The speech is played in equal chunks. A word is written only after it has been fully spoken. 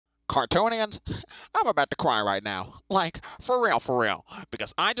Cartoonians, I'm about to cry right now. Like, for real.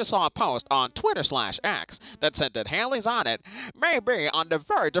 Because I just saw a post on Twitter/X that said that Hailey's on it may be on the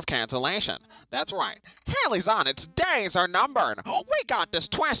verge of cancellation. That's right. Hailey's on It's days are numbered. We got this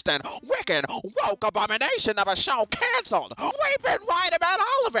twisted, wicked, woke abomination of a show canceled. We've been right about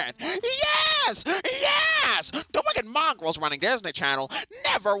all of it. Yes! The wicked mongrels running Disney Channel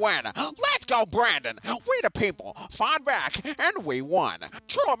never win. Let's go, Brandon. We the people fought back and we won.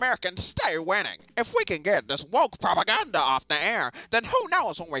 True Americans stay winning. If we can get this woke propaganda off the air, then who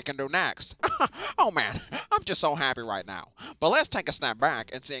knows what we can do next. Oh man, I'm just so happy right now. But let's take a step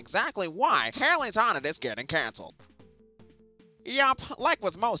back and see exactly why Hailey's on it is getting canceled. Yup, like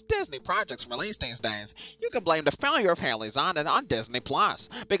with most Disney projects released these days, you can blame the failure of Hailey's on it on Disney Plus,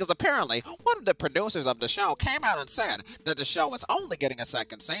 because apparently one of the producers of the show came out and said that the show is only getting a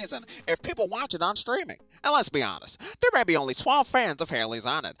second season if people watch it on streaming. And let's be honest, there may be only 12 fans of Hailey's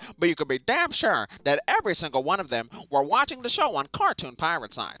on it, but you can be damn sure that every single one of them were watching the show on cartoon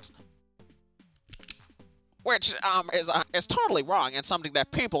pirate sites. Which is totally wrong and something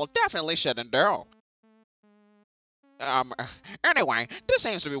that people definitely shouldn't do. Anyway, this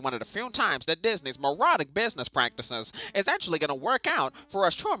seems to be one of the few times that Disney's moronic business practices is actually going to work out for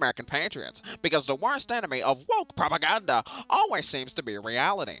us true American patriots, because the worst enemy of woke propaganda always seems to be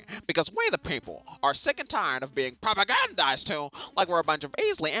reality, because we the people are sick and tired of being propagandized to like we're a bunch of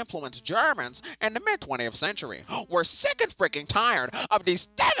easily influenced Germans in the mid-20th century. We're sick and freaking tired of these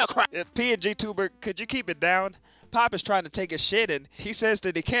Democrats. PNG tuber, could you keep it down? Pop is trying to take a shit and he says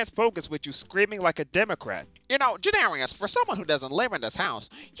that he can't focus with you screaming like a Democrat. You know, Jadarius, for someone who doesn't live in this house,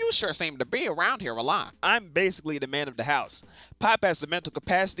 you sure seem to be around here a lot. I'm basically the man of the house. Pop has the mental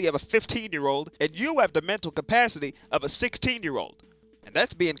capacity of a 15-year-old, and you have the mental capacity of a 16-year-old. And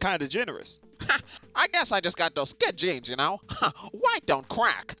that's being kind of generous. I guess I just got those good genes, you know? White don't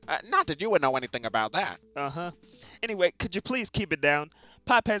crack. Not that you would know anything about that. Uh-huh. Anyway, could you please keep it down?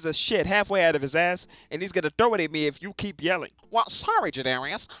 Pop has a shit halfway out of his ass, and he's gonna throw it at me if you keep yelling. Well, sorry,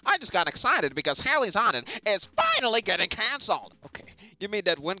 Jadarius. I just got excited because Hailey's on it is finally getting canceled. Okay, you mean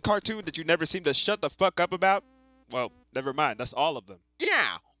that one cartoon that you never seem to shut the fuck up about? Well, never mind, that's all of them.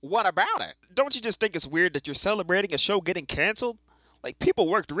 Yeah, what about it? Don't you just think it's weird that you're celebrating a show getting canceled? Like, people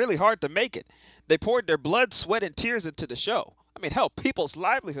worked really hard to make it. They poured their blood, sweat, and tears into the show. I mean, hell, people's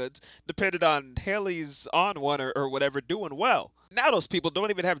livelihoods depended on Hailey's on one or whatever doing well. Now those people don't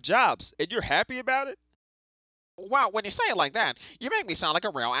even have jobs, and you're happy about it? Well, when you say it like that, you make me sound like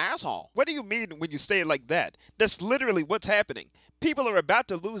a real asshole. What do you mean when you say it like that? That's literally what's happening. People are about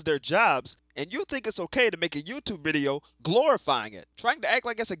to lose their jobs, and you think it's okay to make a YouTube video glorifying it, trying to act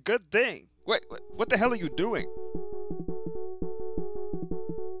like it's a good thing. Wait, what the hell are you doing?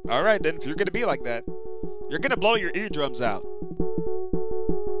 Alright then, if you're gonna be like that, you're gonna blow your eardrums out.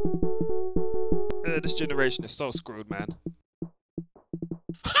 This generation is so screwed, man.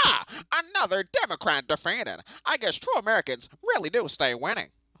 Ha! Another Democrat defeated. I guess true Americans really do stay winning.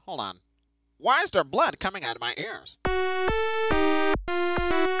 Hold on. Why is there blood coming out of my ears?